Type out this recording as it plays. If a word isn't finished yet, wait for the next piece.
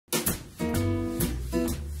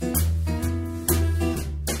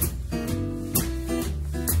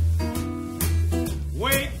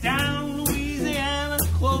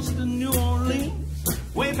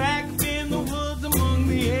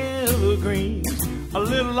beneath a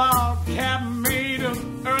little log cabin made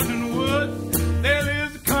of earth and wood, there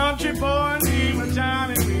lives a country boy named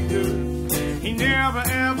Johnny B. Goode. He never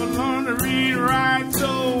ever learned to read or write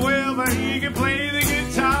so well, but he can play the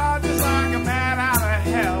guitar just like a man out of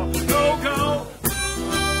hell. Go, go,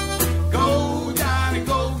 go, Johnny,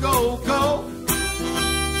 go, go, go.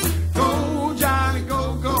 Go, Johnny,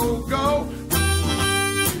 go, go, go.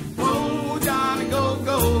 Go, Johnny, go,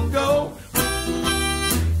 go, go.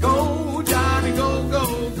 Go, Johnny, go,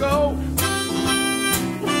 go, go.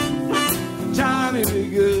 Johnny be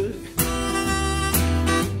good.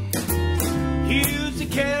 He used to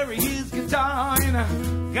carry his guitar in a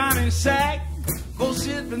gunny sack, go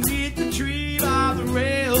sit beneath the tree by the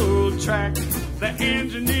railroad track. The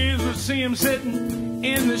engineers would see him sitting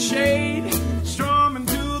in the shade, strumming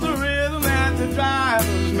to the rhythm that the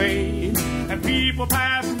drivers made. And people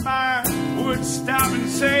passing by would stop and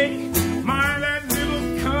say, my, that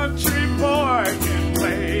little country boy can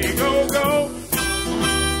play. Go, go,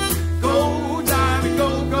 go, Johnny,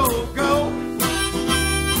 go, go, go.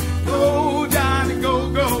 Go, Johnny, go,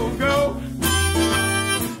 go, go.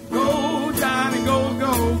 Go, Johnny, go,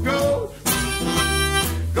 go, go.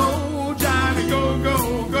 Go, Johnny, go, go,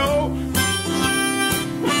 go.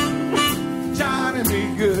 Johnny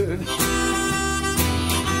be good.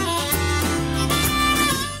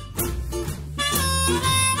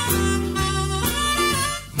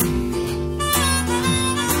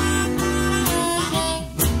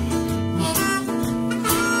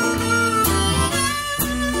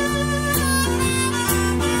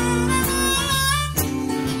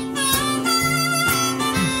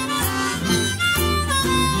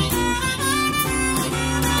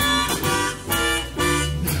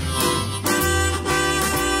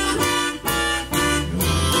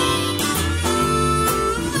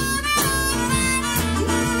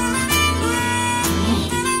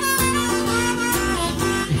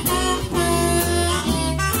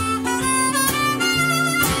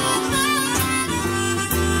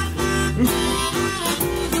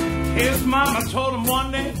 His mama told him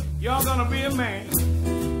one day, you're gonna be a man,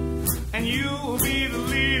 and you will be the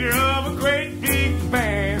leader of a great big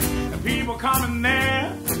band. And people coming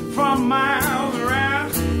there from miles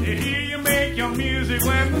around to hear you make your music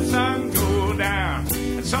when the sun goes down.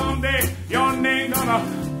 And someday your name gonna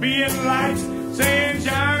be in lights saying,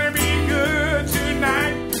 Johnny be good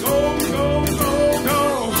tonight. Go, go, go,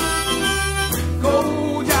 go.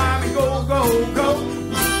 Go, Johnny, go, go, go.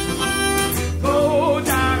 Go,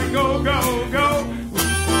 Johnny, go, go, go.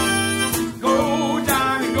 Go,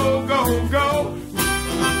 Johnny, go, go, go.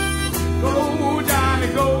 Go, Johnny,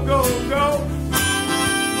 go, go, go.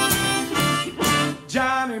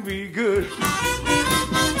 Johnny be good.